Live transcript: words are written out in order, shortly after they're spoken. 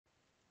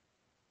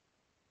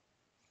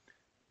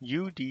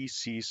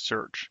UDC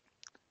Search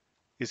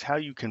is how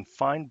you can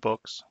find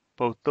books,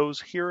 both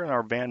those here in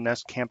our Van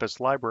Ness campus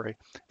library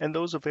and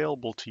those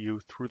available to you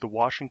through the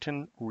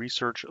Washington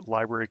Research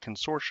Library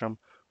Consortium,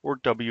 or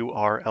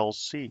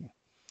WRLC.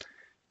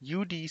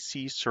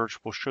 UDC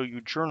Search will show you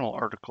journal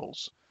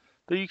articles,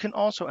 though you can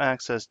also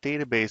access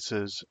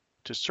databases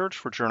to search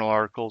for journal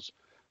articles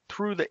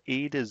through the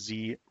A to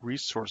Z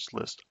resource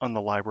list on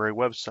the library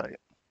website.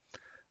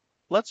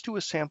 Let's do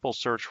a sample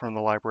search from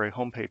the library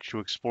homepage to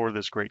explore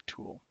this great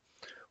tool.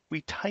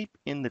 We type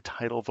in the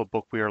title of a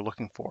book we are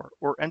looking for,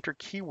 or enter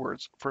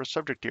keywords for a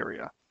subject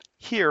area.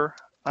 Here,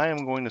 I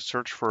am going to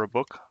search for a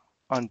book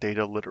on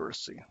data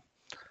literacy.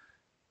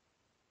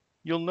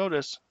 You'll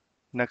notice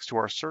next to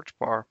our search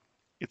bar,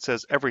 it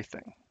says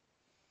everything.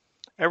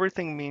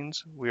 Everything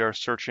means we are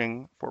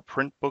searching for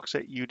print books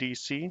at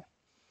UDC,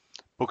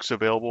 books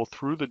available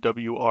through the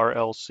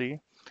WRLC,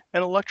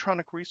 and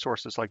electronic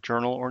resources like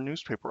journal or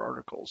newspaper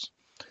articles.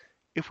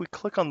 If we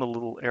click on the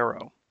little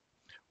arrow,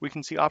 we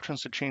can see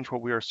options to change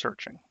what we are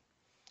searching.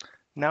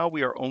 Now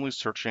we are only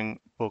searching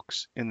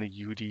books in the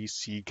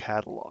UDC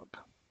catalog.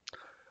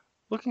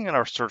 Looking at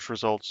our search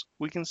results,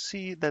 we can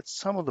see that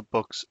some of the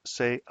books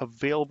say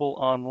available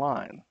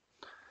online.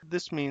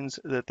 This means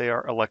that they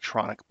are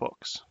electronic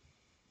books.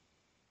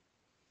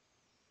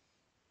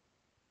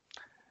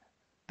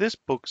 This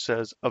book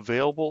says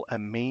available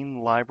at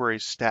main library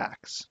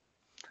stacks,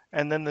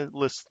 and then it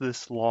lists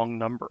this long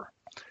number.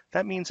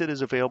 That means it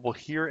is available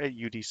here at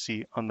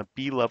UDC on the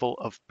B level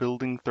of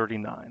Building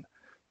 39.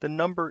 The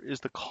number is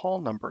the call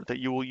number that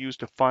you will use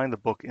to find the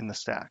book in the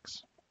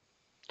stacks.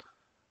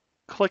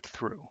 Click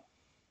through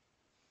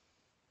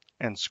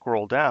and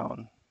scroll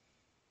down,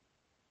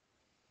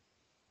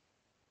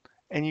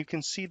 and you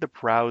can see the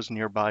Browse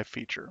Nearby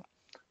feature.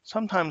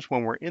 Sometimes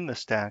when we're in the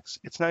stacks,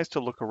 it's nice to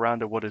look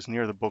around at what is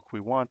near the book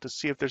we want to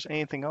see if there's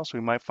anything else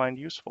we might find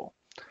useful.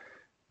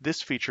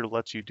 This feature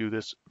lets you do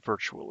this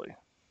virtually.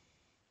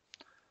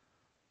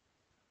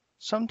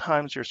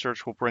 Sometimes your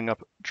search will bring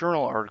up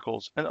journal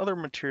articles and other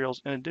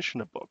materials in addition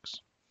to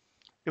books.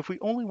 If we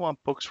only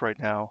want books right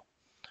now,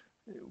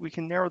 we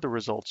can narrow the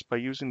results by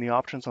using the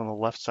options on the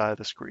left side of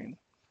the screen.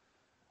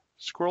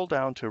 Scroll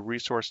down to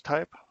Resource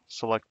Type,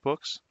 select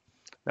Books.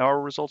 Now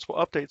our results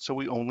will update so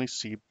we only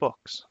see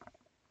books.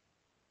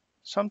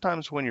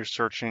 Sometimes when you're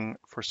searching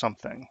for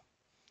something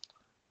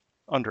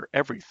under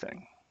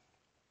Everything,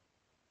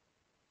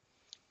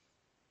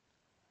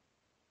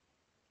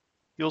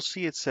 you'll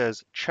see it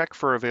says check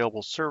for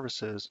available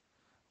services,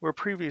 where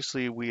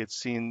previously we had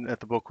seen that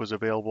the book was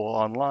available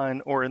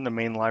online or in the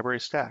main library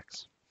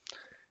stacks.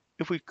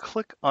 If we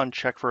click on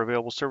check for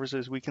available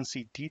services, we can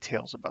see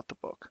details about the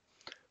book.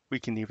 We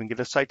can even get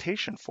a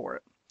citation for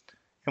it,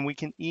 and we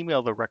can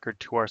email the record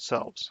to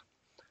ourselves.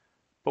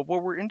 But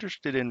what we're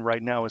interested in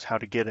right now is how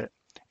to get it,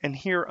 and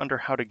here under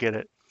how to get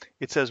it,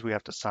 it says we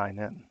have to sign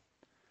in.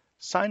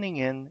 Signing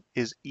in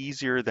is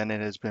easier than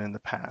it has been in the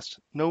past.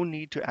 No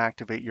need to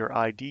activate your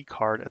ID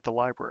card at the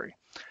library.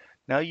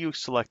 Now you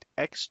select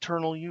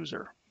External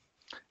User,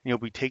 and you'll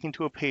be taken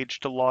to a page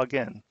to log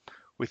in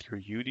with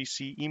your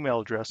UDC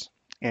email address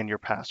and your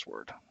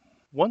password.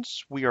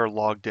 Once we are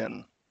logged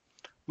in,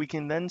 we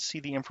can then see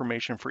the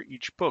information for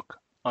each book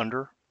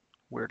under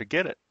where to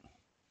get it.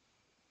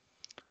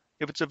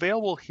 If it's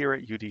available here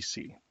at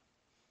UDC,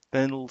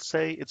 then it'll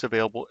say it's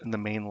available in the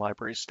main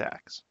library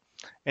stacks,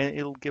 and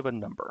it'll give a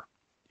number.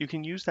 You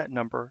can use that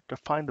number to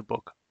find the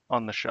book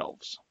on the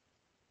shelves.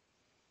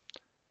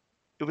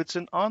 If it's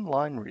an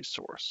online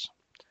resource,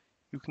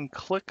 you can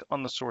click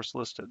on the source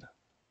listed,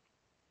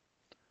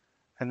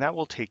 and that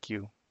will take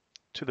you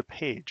to the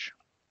page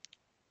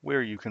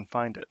where you can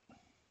find it.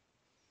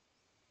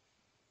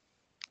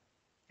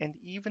 And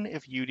even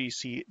if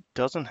UDC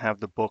doesn't have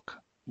the book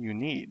you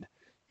need,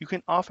 you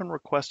can often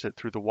request it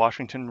through the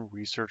Washington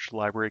Research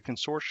Library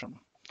Consortium.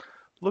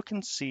 Look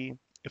and see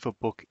if a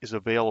book is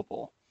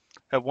available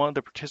at one of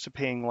the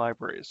participating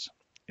libraries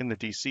in the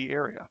DC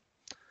area.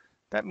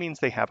 That means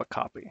they have a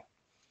copy.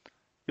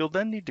 You'll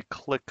then need to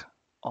click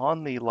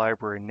on the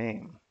library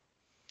name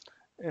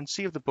and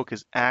see if the book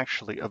is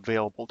actually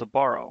available to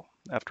borrow.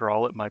 After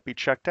all, it might be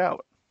checked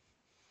out.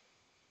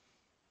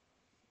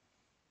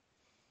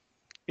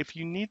 If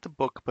you need the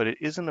book but it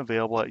isn't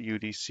available at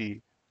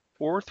UDC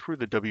or through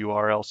the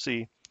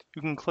WRLC,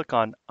 you can click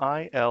on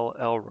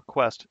ILL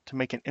Request to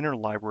make an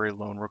interlibrary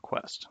loan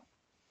request.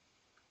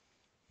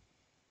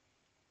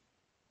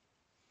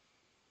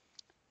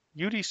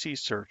 UDC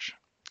Search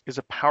is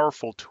a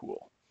powerful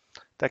tool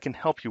that can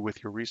help you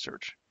with your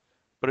research,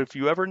 but if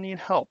you ever need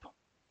help,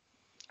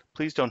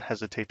 please don't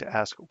hesitate to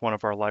ask one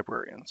of our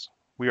librarians.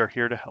 We are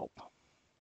here to help.